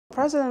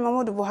President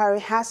Muhammadu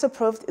Buhari has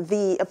approved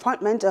the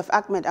appointment of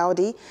Ahmed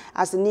Audi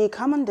as the new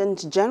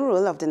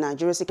Commandant-General of the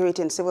Nigeria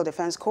Security and Civil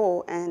Defense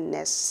Corps,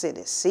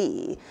 NSCDC.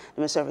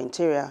 The Minister of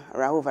Interior,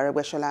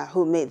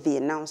 who made the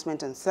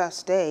announcement on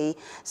Thursday,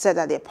 said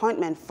that the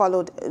appointment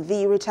followed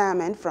the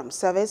retirement from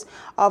service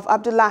of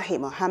Abdullahi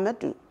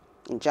Muhammadu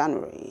in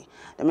January.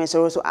 The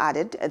minister also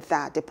added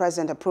that the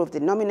president approved the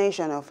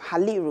nomination of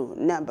Haliru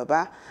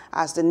Nababa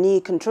as the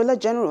new Controller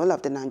General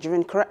of the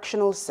Nigerian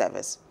Correctional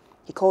Service.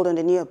 He called on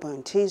the new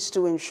appointees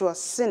to ensure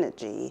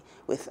synergy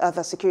with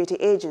other security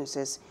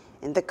agencies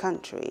in the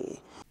country.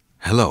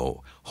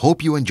 Hello,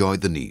 hope you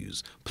enjoyed the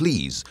news.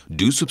 Please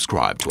do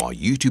subscribe to our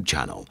YouTube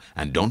channel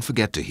and don't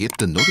forget to hit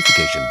the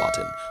notification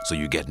button so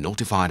you get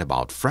notified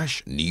about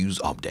fresh news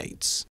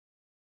updates.